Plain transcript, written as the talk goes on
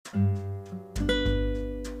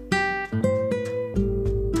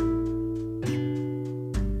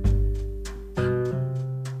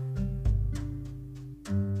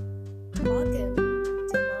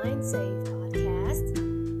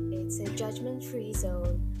judgment-free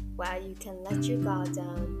zone where you can let your guard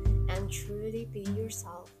down and truly be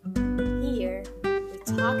yourself. Here, we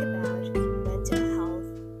talk about mental health,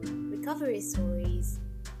 recovery stories,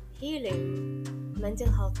 healing,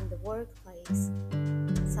 mental health in the workplace,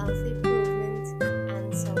 self-improvement,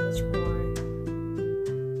 and so much more.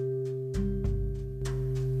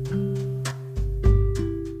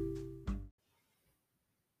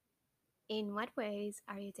 In what ways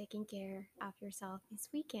are you taking care of yourself this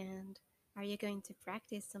weekend? Are you going to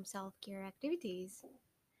practice some self care activities?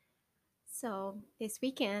 So, this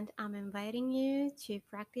weekend, I'm inviting you to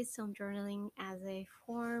practice some journaling as a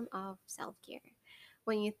form of self care.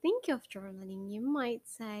 When you think of journaling, you might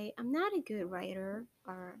say, I'm not a good writer,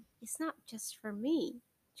 or it's not just for me.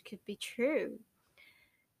 It could be true.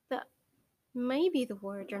 But maybe the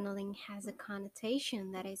word journaling has a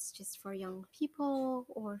connotation that it's just for young people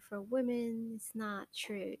or for women. It's not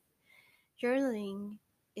true. Journaling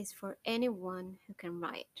is for anyone who can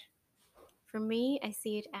write. For me, I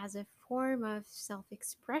see it as a form of self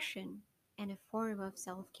expression and a form of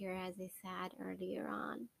self care, as I said earlier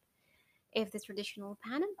on. If the traditional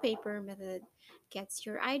pen and paper method gets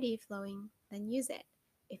your idea flowing, then use it.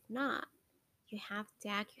 If not, you have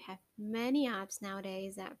Deck, you have many apps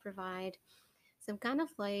nowadays that provide some kind of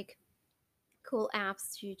like cool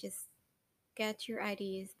apps to just get your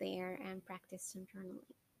ideas there and practice some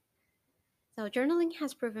journaling. So, journaling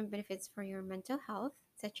has proven benefits for your mental health,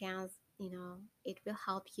 such as, it will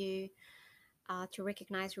help you to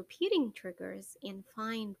recognize repeating triggers and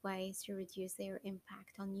find ways to reduce their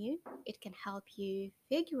impact on you. It can help you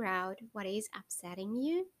figure out what is upsetting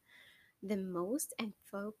you the most and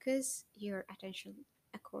focus your attention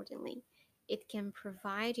accordingly. It can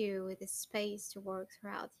provide you with a space to work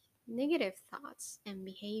throughout negative thoughts and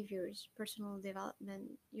behaviors, personal development,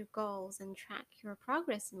 your goals, and track your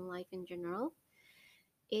progress in life in general.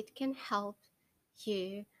 It can help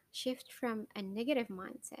you shift from a negative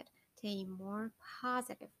mindset to a more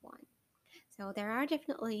positive one. So, there are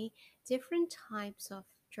definitely different types of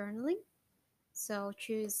journaling. So,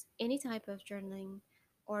 choose any type of journaling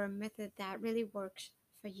or a method that really works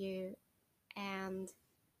for you. And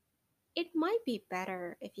it might be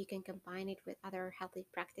better if you can combine it with other healthy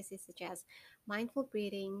practices such as mindful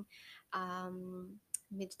breathing, um,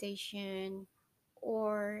 meditation,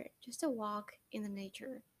 or just a walk in the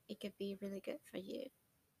nature. It could be really good for you.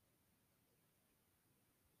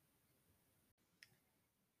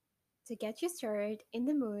 To get you started in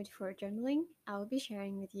the mood for journaling, I'll be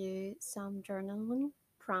sharing with you some journaling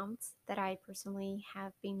prompts that I personally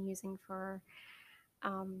have been using for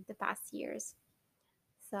the past years.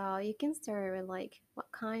 So you can start with like,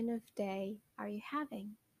 what kind of day are you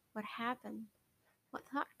having? What happened? What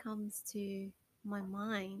thought comes to my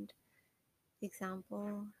mind?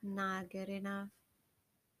 Example, not good enough.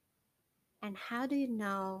 And how do you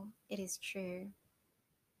know it is true?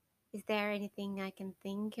 Is there anything I can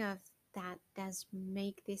think of that does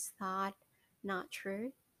make this thought not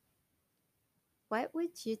true? What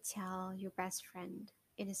would you tell your best friend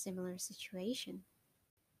in a similar situation?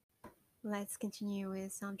 Let's continue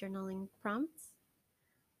with some journaling prompts.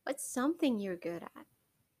 What's something you're good at?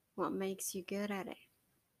 What makes you good at it?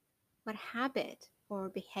 What habit or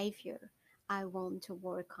behavior I want to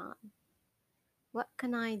work on? What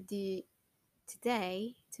can I do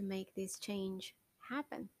today to make this change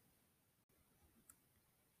happen?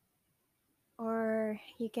 Or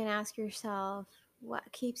you can ask yourself, what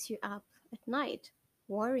keeps you up at night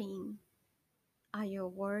worrying? Are your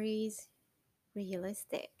worries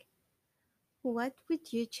realistic? What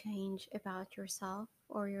would you change about yourself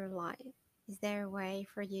or your life? Is there a way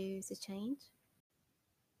for you to change?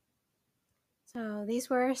 So these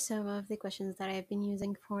were some of the questions that I've been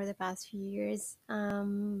using for the past few years.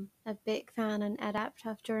 A big fan and adept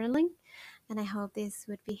of journaling, and I hope this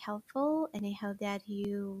would be helpful. And I hope that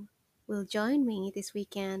you will join me this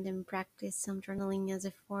weekend and practice some journaling as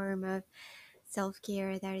a form of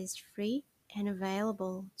self-care that is free and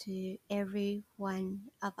available to every one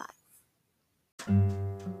of us.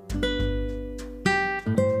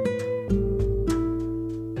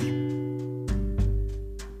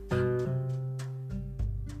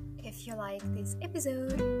 If you like this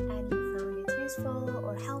episode and you found it useful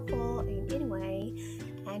or helpful in any way,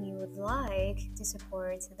 and you would like to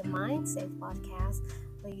support the Mind Safe podcast,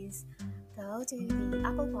 please go to the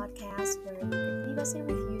Apple Podcast where you can leave us a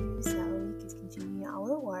review so we can continue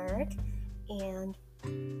our work. And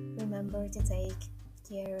remember to take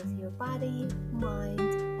care of your body, mind,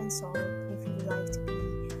 and soul. If you'd like to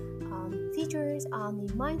be featured on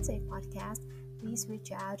the Mind Safe podcast, please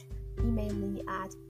reach out. Email me at